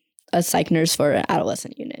a psych nurse for an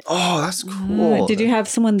adolescent unit. Oh, that's cool. Did you have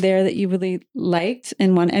someone there that you really liked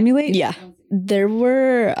and want to emulate? Yeah. There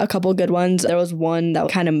were a couple good ones. There was one that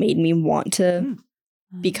kind of made me want to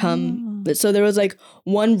become. So there was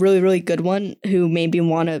one really, really good one who made me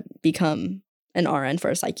want to become an RN for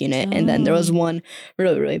a psych unit. And then there was one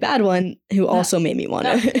really, really bad one who also made me want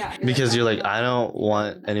to. Because you're I don't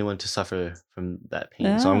want anyone to suffer from that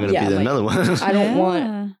pain. So I'm going to be another one. I don't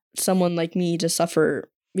want someone like me to suffer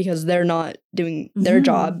because they're not doing their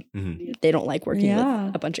job. Mm-hmm. They don't like working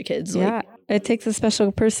with a bunch of kids. Yeah. It takes a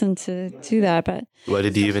special person to do that. But why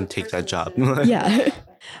did you even take that job? Yeah.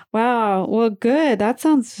 Wow. Well, good. That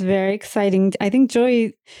sounds very exciting. I think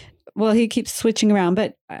Joey, he keeps switching around,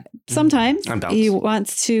 but sometimes he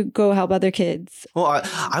wants to go help other kids. Well,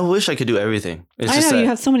 I wish I could do everything. I know you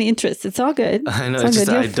have so many interests. It's all good. I know. It's all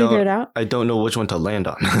good. You'll figure it out. I don't know which one to land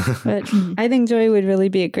on. But I think Joey would really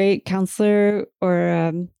be a great counselor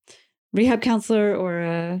or rehab counselor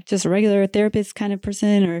or just a regular therapist kind of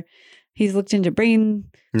person. Or he's looked into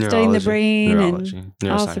studying the brain and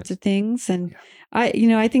all sorts of things. And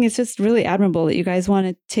I think it's just really admirable that you guys want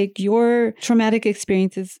to take your traumatic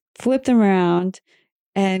experiences, flip them around,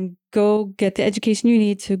 and go get the education you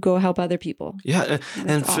need to go help other people. Yeah.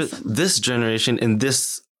 And for this generation, in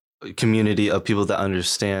this community of people that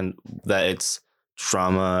understand that it's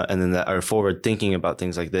trauma and then that are forward thinking about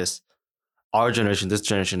things like this, this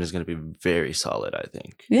generation is going to be very solid, I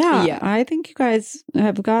think. Yeah. I think you guys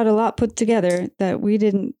have got a lot put together that we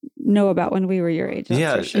didn't know about when we were your age.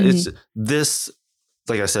 Yeah. Sure. It's this,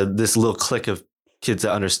 like I said, this little clique of kids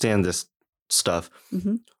that understand this stuff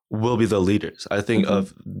will be the leaders, I think,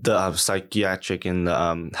 of the psychiatric and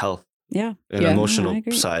the health and emotional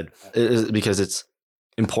side, because it's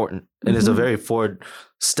important. And it's a very forward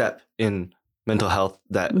step in mental health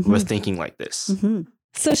that we're thinking like this.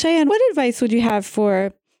 So Cheyenne, what advice would you have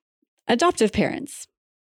for adoptive parents?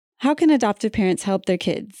 how can adoptive parents help their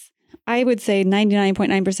kids? I would say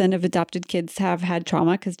 99.9% of adopted kids have had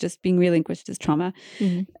trauma because just being relinquished is trauma.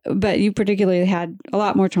 Mm-hmm. But you particularly had a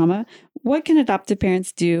lot more trauma. What can adoptive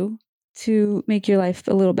parents do to make your life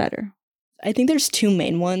a little better? I think there's two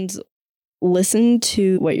main ones. Listen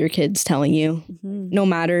to what your kid's telling you, mm-hmm. no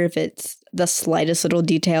matter if it's the slightest little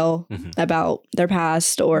detail mm-hmm. about their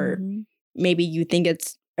past or mm-hmm. maybe you think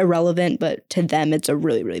it's irrelevant, but to them it's a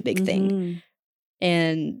really, really big mm-hmm. thing.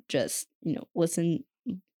 And just, listen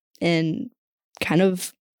and kind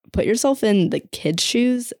of put yourself in the kid's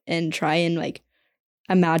shoes and try and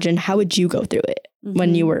imagine how would you go through it mm-hmm.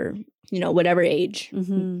 when you were, whatever age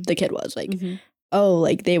mm-hmm. the kid was mm-hmm. oh,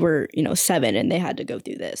 they were, 7 and they had to go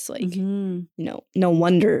through this. Mm-hmm. No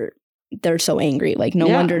wonder they're so angry. No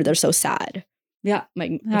wonder they're so sad. Yeah.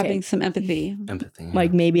 Having some empathy.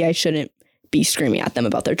 Maybe I shouldn't be screaming at them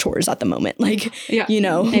about their chores at the moment. Maybe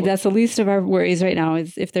that's the least of our worries right now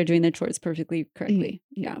is if they're doing their chores perfectly correctly.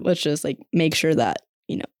 Mm-hmm. Yeah. Let's just make sure that,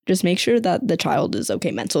 just make sure that the child is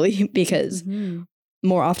okay mentally because mm-hmm.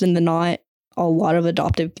 more often than not, a lot of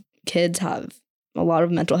adoptive kids have a lot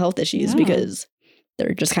of mental health issues because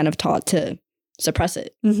they're just kind of taught to suppress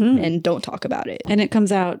it mm-hmm. and don't talk about it. And it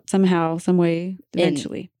comes out somehow, some way,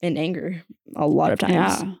 eventually. In anger, a lot of times.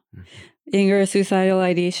 Yeah. Anger, suicidal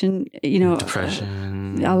ideation,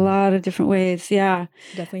 depression. A lot of different ways. Yeah.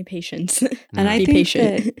 Definitely patience. And I think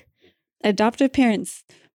that adoptive parents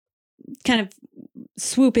kind of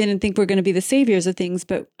swoop in and think we're going to be the saviors of things,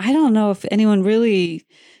 but I don't know if anyone really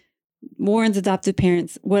warns adoptive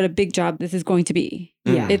parents what a big job this is going to be.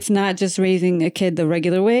 Yeah. It's not just raising a kid the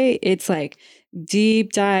regular way. It's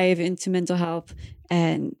deep dive into mental health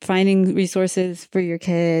and finding resources for your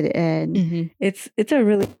kid. And mm-hmm. it's a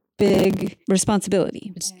really big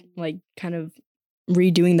responsibility. It's kind of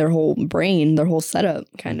redoing their whole brain, their whole setup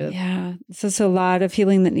kind of. Yeah. So it's a lot of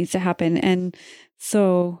healing that needs to happen. And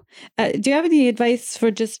so do you have any advice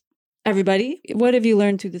for just everybody? What have you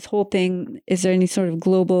learned through this whole thing? Is there any sort of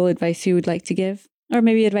global advice you would like to give? Or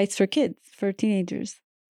maybe advice for kids, for teenagers?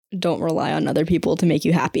 Don't rely on other people to make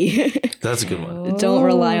you happy. That's a good one. Oh. Don't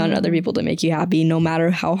rely on other people to make you happy, no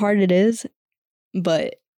matter how hard it is.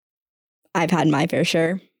 But I've had my fair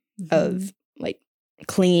share mm-hmm. of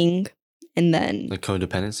clinging and then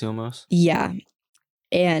codependency almost. Yeah.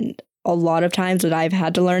 And a lot of times what I've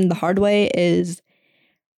had to learn the hard way is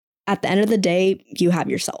at the end of the day, you have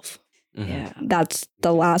yourself. Mm-hmm. Yeah. That's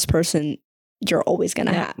the last person you're always going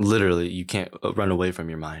to have. Literally, you can't run away from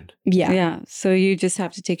your mind. Yeah. Yeah. So you just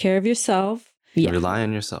have to take care of yourself. Yeah. Rely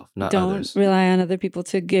on yourself, not others. Don't rely on other people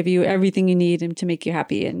to give you everything you need and to make you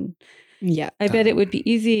happy. And I bet it would be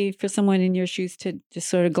easy for someone in your shoes to just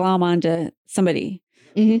sort of glom onto somebody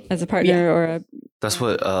mm-hmm. as a partner or a... That's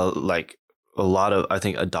what a lot of, I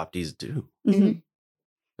think, adoptees do. Mm-hmm.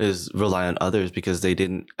 Is rely on others because they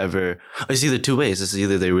didn't ever... It's either two ways. It's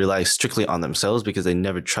either they rely strictly on themselves because they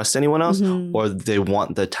never trust anyone else mm-hmm. or they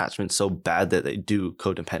want the attachment so bad that they do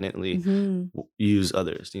codependently mm-hmm. use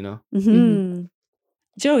others, Mm-hmm. Mm-hmm.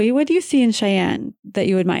 Joey, what do you see in Cheyenne that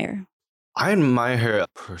you admire? I admire her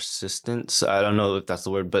persistence. I don't know if that's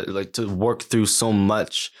the word, but to work through so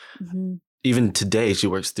much. Mm-hmm. Even today, she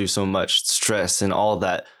works through so much stress and all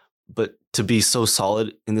that. But to be so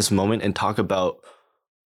solid in this moment and talk about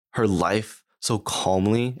her life so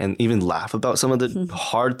calmly and even laugh about some of the mm-hmm.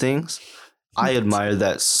 hard things, I admire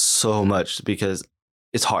that so much because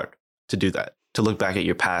it's hard to do that, to look back at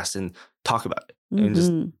your past and talk about it mm-hmm. and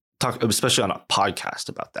just talk, especially on a podcast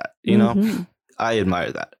about that, mm-hmm. I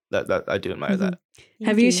admire that. That I do admire mm-hmm. that.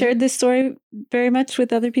 Have you shared this story very much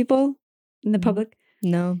with other people in the public?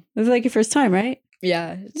 No. It was your first time, right?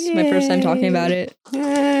 Yeah, it's my first time talking about it.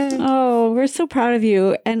 Oh, we're so proud of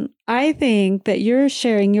you. And I think that you're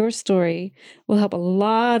sharing your story will help a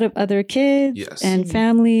lot of other kids and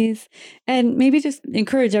families and maybe just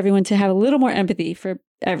encourage everyone to have a little more empathy for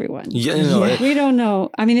everyone. Yeah, we don't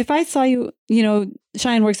know. I mean, if I saw you,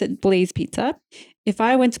 Cheyenne works at Blaze Pizza. If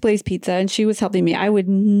I went to Blaze Pizza and she was helping me, I would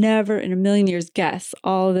never in a million years guess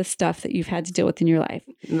all the stuff that you've had to deal with in your life.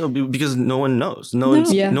 No, because no one knows. No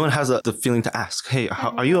one has the feeling to ask, hey,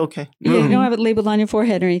 are you okay? Yeah, you don't have it labeled on your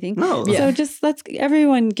forehead or anything. No. Yeah. So just let's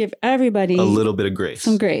everyone give everybody a little bit of grace.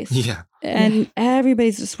 Some grace. Yeah. And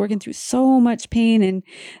everybody's just working through so much pain and,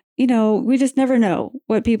 we just never know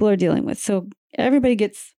what people are dealing with. So everybody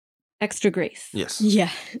gets extra grace. Yes. Yeah.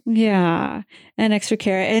 Yeah. And extra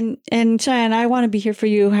care. And Cheyenne, I want to be here for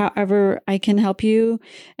you however I can help you.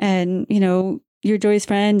 And, you're Joy's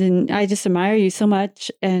friend and I just admire you so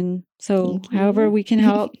much. And so however we can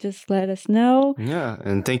help, just let us know. Yeah.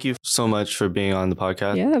 And thank you so much for being on the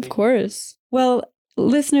podcast. Yeah, of course. Well,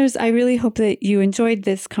 listeners, I really hope that you enjoyed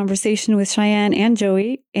this conversation with Cheyenne and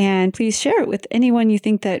Joey, and please share it with anyone you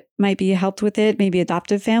think that might be helped with it, maybe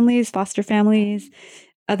adoptive families, foster families,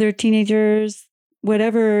 other teenagers,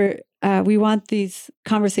 whatever. We want these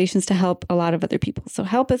conversations to help a lot of other people. So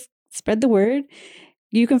help us spread the word.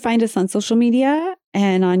 You can find us on social media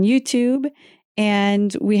and on YouTube.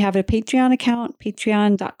 And we have a Patreon account,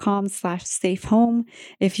 patreon.com/safehome.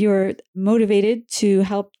 If you're motivated to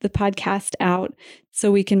help the podcast out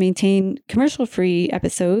so we can maintain commercial-free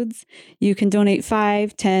episodes, you can donate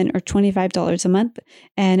 $5, $10, or $25 a month,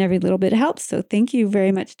 and every little bit helps. So thank you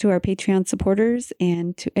very much to our Patreon supporters,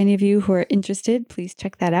 and to any of you who are interested, please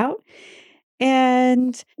check that out.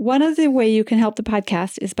 And one other way you can help the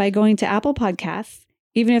podcast is by going to Apple Podcasts.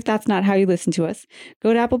 Even if that's not how you listen to us,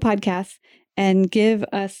 go to Apple Podcasts and give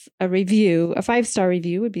us a review. A 5-star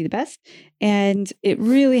review would be the best. And it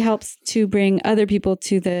really helps to bring other people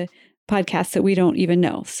to the podcast that we don't even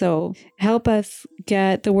know. So help us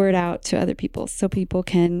get the word out to other people so people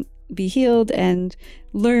can be healed and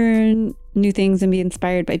learn new things and be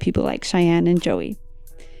inspired by people like Cheyenne and Joey.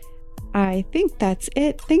 I think that's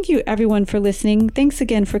it. Thank you, everyone, for listening. Thanks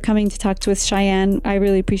again for coming to talk to us, Cheyenne. I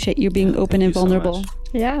really appreciate you being open and vulnerable.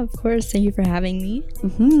 Yeah, of course. Thank you for having me.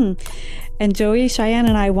 And Joey, Cheyenne,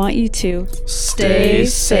 and I want you to stay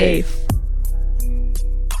safe.